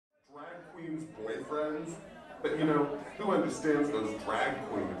friends. But you know, who understands those drag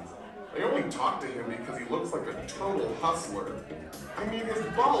queens? They only talk to him because he looks like a total hustler. I mean, his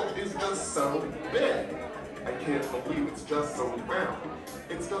bulge is just so big. I can't believe it's just so round.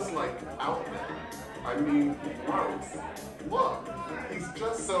 It's just like out there. I mean, gross. Look, he's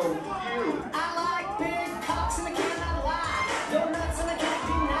just so huge. I like big cocks and I cannot lie. Donuts and I can't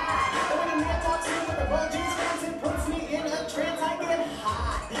deny. But when a man talks to me with the bulges, it puts me in a trance. I get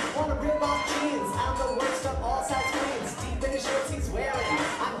hot. Wanna rip off jeans. I'm the worst of all size queens. Deep in the shirts he's wearing.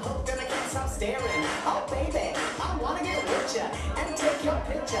 I'm hooked and I can't stop staring. Oh baby, I wanna get with ya and take your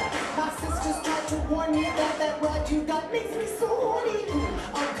picture. My sisters tried to warn me about that ride you got makes me so horny.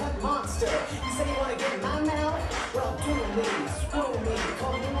 Uncut monster. You say you wanna get in my mouth? Well, do me, screw me,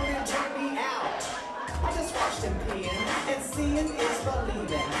 come on and turn me out. I just watched him peeing, and seeing is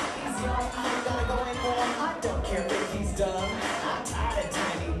believing. He's young, I'm gonna go in for him. I don't care if he's dumb. I'm tired of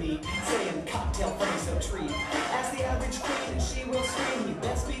tiny meat, saying cocktail funny's a treat. As the average queen, she will scream, you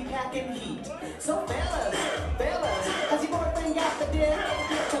best be packing heat. So fellas, has your boyfriend got the dick?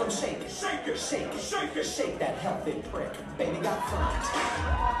 Tell him shake it, shake it, shake it, shake it, shake that healthy prick. Baby got front.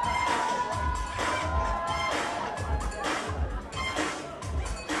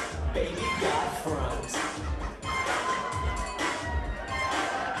 Baby got front.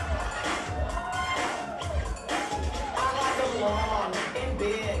 I like them long and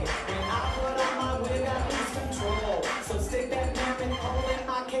big. When I put on my wig, I lose control. So stick that lemon hole in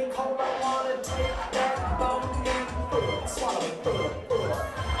my cake hole. I wanna take that bone and swallow it.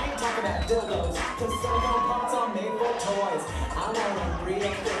 I ain't talking about dildos, cause silicone parts are made for toys. I want them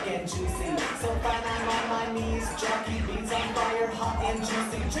real thick and juicy. So fine, I'm on my knees. Jackie beats on fire, hot and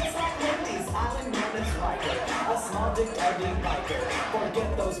juicy. Just like Wendy's, Island known as Riker. A small dick ugly biker.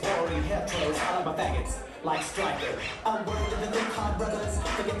 Forget those boring heteros. I like my faggots, like Striker. A word to the new cod brothers.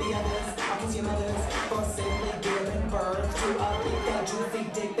 Forget the others, I'll kiss your mothers. For simply giving birth to a big fat juicy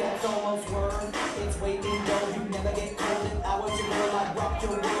dick that's almost worth. It's waiting though, you never get cold. If I was your girl, I'd rock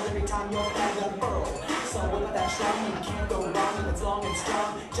your world every time your flag unfurl. So with that strong, you can't go wrong if it's long and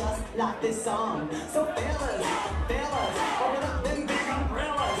strong, just like this song. So fellas, open up them big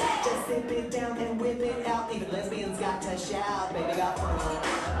umbrellas. Just sip it down and whip it out. Even lesbians got to shout, baby got front.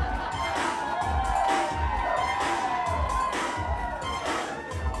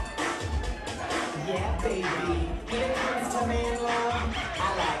 Yeah, baby, when it comes to man love, I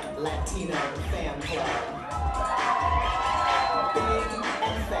like Latino fan club. Big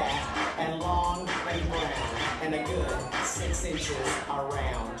and fat and long and brown and a good 6 inches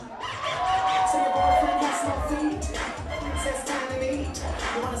around. So your boyfriend has no feet, says time to meet.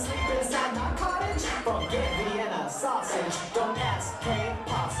 You wanna sleep inside my cottage? Forget Vienna sausage. Don't ask, hey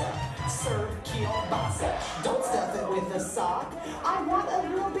pasta, serve kielbasa. Don't stuff it with a sock. I want a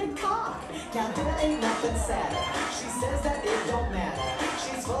real big cock. Now dinner ain't nothing sadder. She says that it don't matter.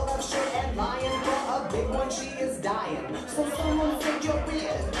 She's full of shit and lying. For a big one she is dying. So someone said you're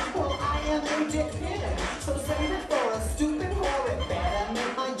weird. Well I am a dickhead. So save it for a stupid whore. It better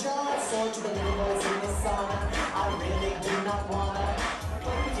make my jaw sore. To the little boys in the sauna, I really do not wanna.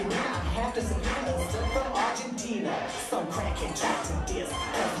 But you not have to subpoena a stuff from Argentina. Some crackhead tried to diss,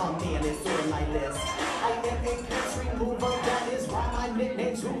 cause her man is on my list. I am a piss remover, that is why my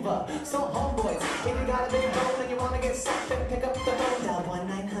nickname's Hoover. So homeboys, if you got a big bone and you wanna get soft, then pick up the phone. Dial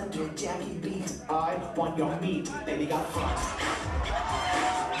 1-900 Jackie Beat. I want your meat, baby got front.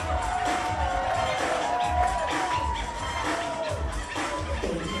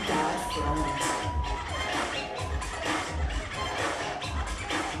 Baby got front.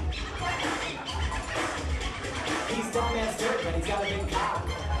 He's dumb as dirt, but he's got a big cock.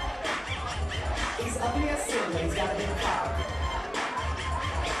 He's ugly as sin, but he's got a big cock.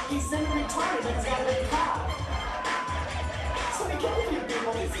 He's semi-retarded, but he's got a big cock. So he can't be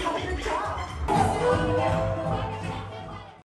people, he's got a big cock.